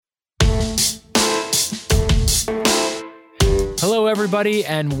everybody,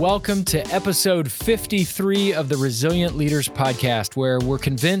 and welcome to episode 53 of the Resilient Leaders Podcast, where we're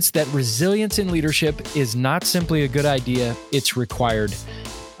convinced that resilience in leadership is not simply a good idea, it's required.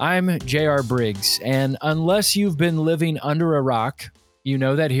 I'm J.R. Briggs, and unless you've been living under a rock, you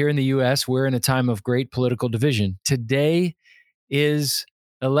know that here in the U.S., we're in a time of great political division. Today is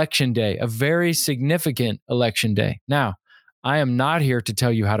Election Day, a very significant election day. Now, I am not here to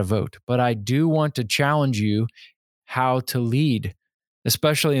tell you how to vote, but I do want to challenge you how to lead,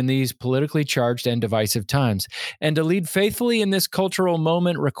 especially in these politically charged and divisive times. And to lead faithfully in this cultural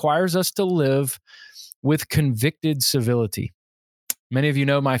moment requires us to live with convicted civility. Many of you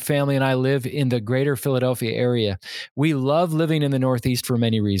know my family and I live in the greater Philadelphia area. We love living in the Northeast for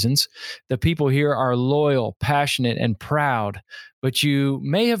many reasons. The people here are loyal, passionate, and proud. But you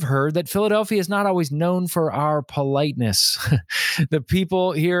may have heard that Philadelphia is not always known for our politeness. The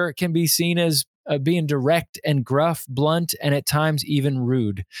people here can be seen as being direct and gruff, blunt, and at times even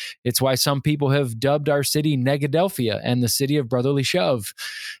rude. It's why some people have dubbed our city Negadelphia and the city of brotherly shove.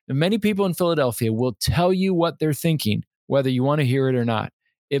 And many people in Philadelphia will tell you what they're thinking, whether you want to hear it or not.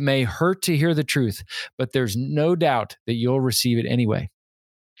 It may hurt to hear the truth, but there's no doubt that you'll receive it anyway.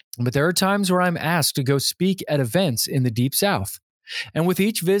 But there are times where I'm asked to go speak at events in the Deep South. And with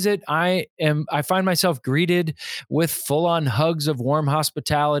each visit, I find myself greeted with full-on hugs of warm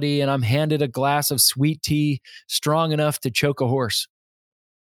hospitality, and I'm handed a glass of sweet tea strong enough to choke a horse.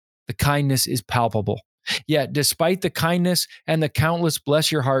 The kindness is palpable. Yet, despite the kindness and the countless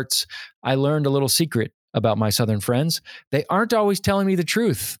bless your hearts, I learned a little secret about my Southern friends. They aren't always telling me the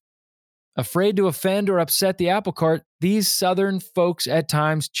truth. Afraid to offend or upset the apple cart, these Southern folks at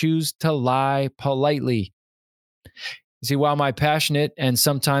times choose to lie politely. You see, while my passionate and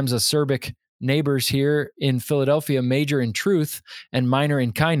sometimes acerbic neighbors here in Philadelphia major in truth and minor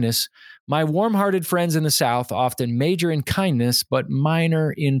in kindness, my warm-hearted friends in the South often major in kindness but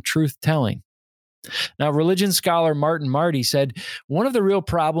minor in truth-telling. Now, religion scholar Martin Marty said, one of the real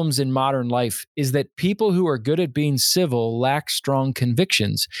problems in modern life is that people who are good at being civil lack strong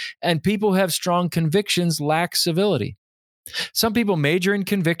convictions, and people who have strong convictions lack civility. Some people major in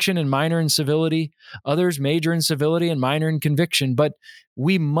conviction and minor in civility. Others major in civility and minor in conviction. But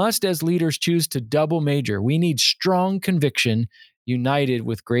we must, as leaders, choose to double major. We need strong conviction united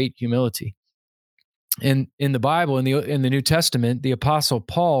with great humility. In the Bible, in the New Testament, the Apostle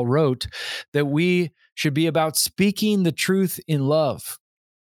Paul wrote that we should be about speaking the truth in love.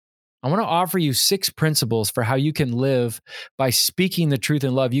 I want to offer you 6 principles for how you can live by speaking the truth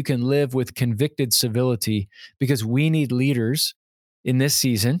in love. You can live with convicted civility, because we need leaders in this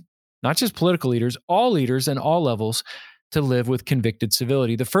season, not just political leaders, all leaders and all levels, to live with convicted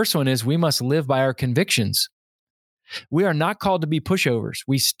civility. The first one is we must live by our convictions. We are not called to be pushovers.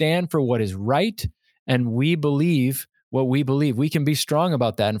 We stand for what is right, and we believe what we believe. We can be strong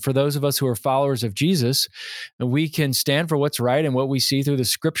about that. And for those of us who are followers of Jesus, we can stand for what's right and what we see through the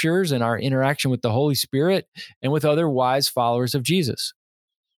scriptures and our interaction with the Holy Spirit and with other wise followers of Jesus.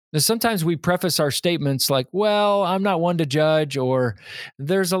 Now, sometimes we preface our statements like, well, I'm not one to judge, or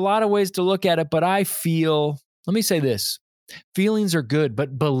there's a lot of ways to look at it, but I feel, let me say this, feelings are good,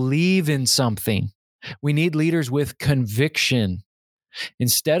 but believe in something. We need leaders with conviction.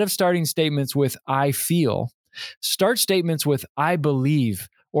 Instead of starting statements with, I feel, start statements with, I believe,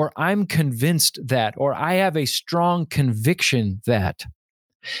 or I'm convinced that, or I have a strong conviction that.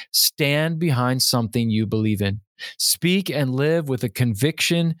 Stand behind something you believe in. Speak and live with a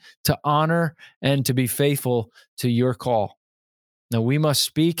conviction to honor and to be faithful to your call. Now, we must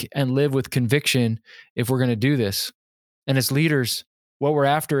speak and live with conviction if we're going to do this. And as leaders, what we're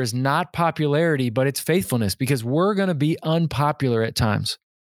after is not popularity, but it's faithfulness, because we're going to be unpopular at times.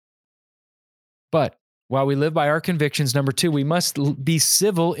 But while we live by our convictions, number 2, we must be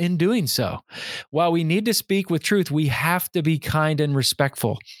civil in doing so. While we need to speak with truth, we have to be kind and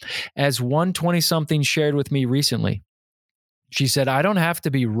respectful. As one 20-something shared with me recently, she said, I don't have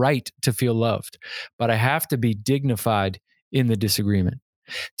to be right to feel loved, but I have to be dignified in the disagreement.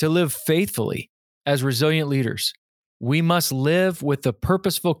 To live faithfully as resilient leaders, we must live with the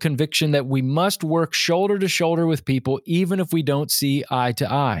purposeful conviction that we must work shoulder to shoulder with people, even if we don't see eye to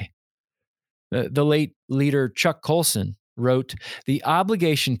eye. The late leader Chuck Colson wrote, the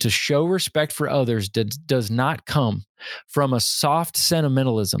obligation to show respect for others does not come from a soft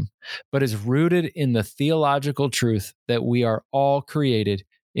sentimentalism, but is rooted in the theological truth that we are all created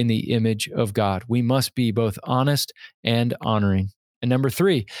in the image of God. We must be both honest and honoring. And number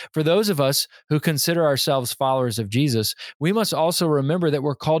 3, for those of us who consider ourselves followers of Jesus, we must also remember that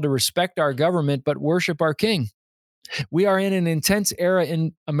we're called to respect our government, but worship our King. We are in an intense era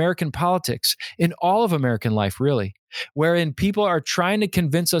in American politics, in all of American life, really, wherein people are trying to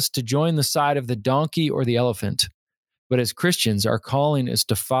convince us to join the side of the donkey or the elephant. But as Christians, our calling is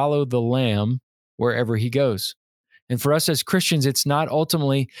to follow the Lamb wherever he goes. And for us as Christians, it's not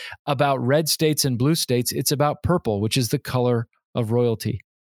ultimately about red states and blue states. It's about purple, which is the color of royalty.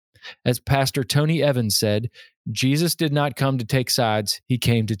 As Pastor Tony Evans said, Jesus did not come to take sides. He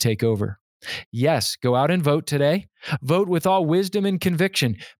came to take over. Yes, go out and vote today. Vote with all wisdom and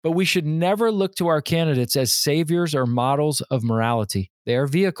conviction, but we should never look to our candidates as saviors or models of morality. They are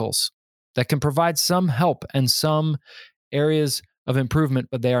vehicles that can provide some help and some areas of improvement,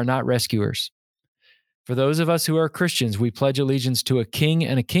 but they are not rescuers. For those of us who are Christians, we pledge allegiance to a king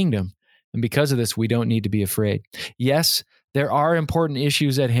and a kingdom, and because of this, we don't need to be afraid. Yes, there are important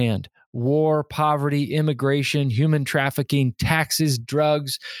issues at hand: war, poverty, immigration, human trafficking, taxes,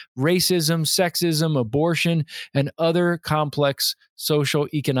 drugs, racism, sexism, abortion, and other complex social,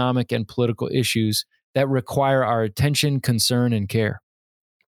 economic, and political issues that require our attention, concern, and care.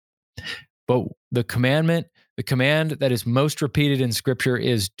 But the command that is most repeated in Scripture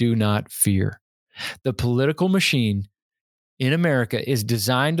is do not fear. The political machine in America is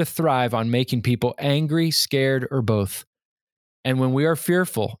designed to thrive on making people angry, scared, or both. And when we are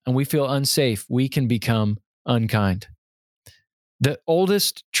fearful and we feel unsafe, we can become unkind. The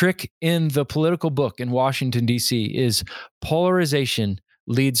oldest trick in the political book in Washington, D.C. is polarization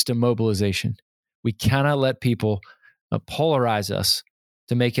leads to mobilization. We cannot let people polarize us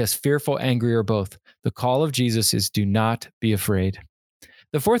to make us fearful, angry, or both. The call of Jesus is do not be afraid.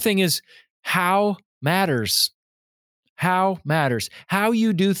 The fourth thing is how matters. How matters. How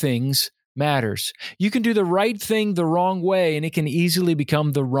you do things matters. You can do the right thing the wrong way, and it can easily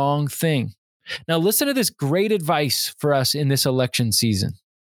become the wrong thing. Now, listen to this great advice for us in this election season.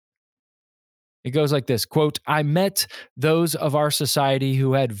 It goes like this, quote, I met those of our society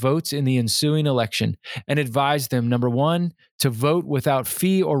who had votes in the ensuing election and advised them, number one, to vote without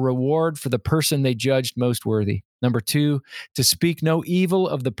fee or reward for the person they judged most worthy. Number two, to speak no evil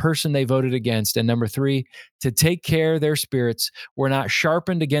of the person they voted against. And number three, to take care their spirits were not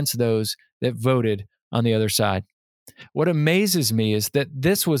sharpened against those that voted on the other side. What amazes me is that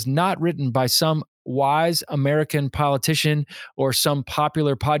this was not written by some wise American politician or some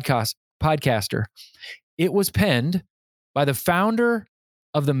popular podcaster. It was penned by the founder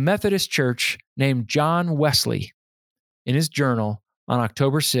of the Methodist Church named John Wesley in his journal on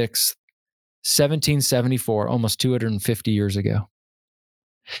October 6th, 1774, almost 250 years ago.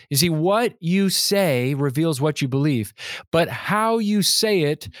 You see, what you say reveals what you believe, but how you say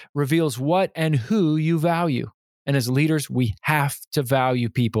it reveals what and who you value. And as leaders, we have to value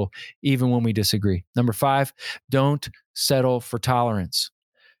people even when we disagree. Number five, don't settle for tolerance.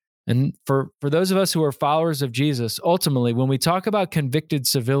 And for those of us who are followers of Jesus, ultimately, when we talk about convicted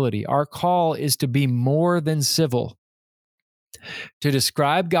civility, our call is to be more than civil. To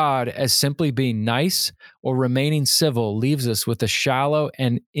describe God as simply being nice or remaining civil leaves us with a shallow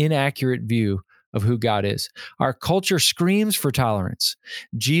and inaccurate view of who God is. Our culture screams for tolerance.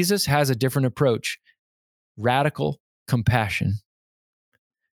 Jesus has a different approach: radical compassion.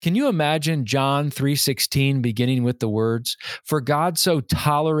 Can you imagine John 3:16 beginning with the words, "For God so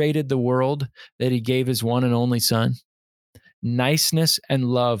tolerated the world that he gave his one and only son"? Niceness and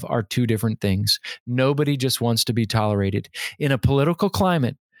love are two different things. Nobody just wants to be tolerated. In a political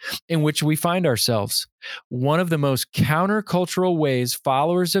climate in which we find ourselves, one of the most countercultural ways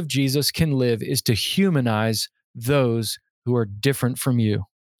followers of Jesus can live is to humanize those who are different from you.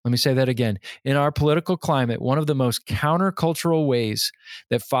 Let me say that again. In our political climate, one of the most countercultural ways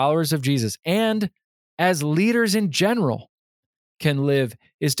that followers of Jesus and as leaders in general can live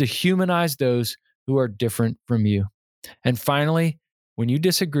is to humanize those who are different from you. And finally, when you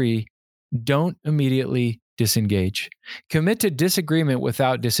disagree, don't immediately disengage. Commit to disagreement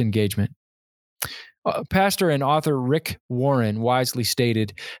without disengagement. Pastor and author Rick Warren wisely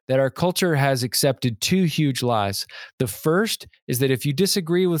stated that our culture has accepted two huge lies. The first is that if you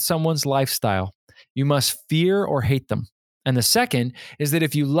disagree with someone's lifestyle, you must fear or hate them. And the second is that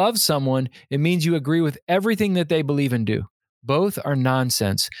if you love someone, it means you agree with everything that they believe and do. Both are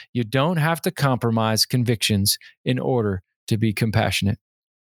nonsense. You don't have to compromise convictions in order to be compassionate.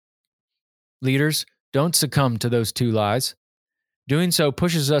 Leaders, don't succumb to those two lies. Doing so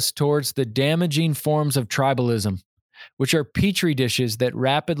pushes us towards the damaging forms of tribalism, which are petri dishes that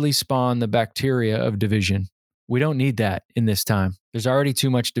rapidly spawn the bacteria of division. We don't need that in this time. There's already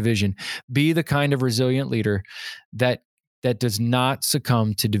too much division. Be the kind of resilient leader that does not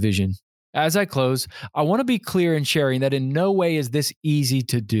succumb to division. As I close, I want to be clear in sharing that in no way is this easy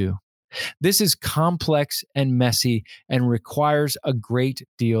to do. This is complex and messy and requires a great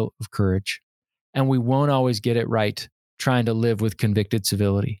deal of courage. And we won't always get it right trying to live with convicted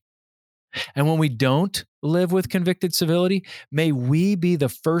civility. And when we don't live with convicted civility, may we be the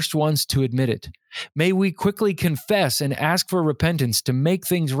first ones to admit it. May we quickly confess and ask for repentance to make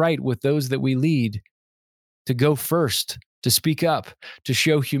things right with those that we lead, to go first, to speak up, to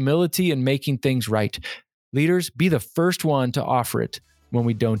show humility in making things right. Leaders, be the first one to offer it when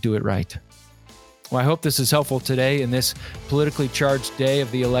we don't do it right. Well, I hope this is helpful today in this politically charged day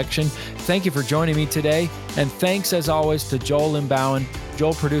of the election. Thank you for joining me today. And thanks, as always, to Joel Limbowen.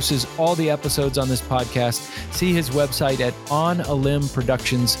 Joel produces all the episodes on this podcast. See his website at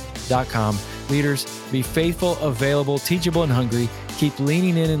onalimbproductions.com. Leaders, be faithful, available, teachable, and hungry. Keep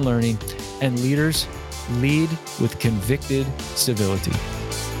leaning in and learning. And leaders, lead with convicted civility.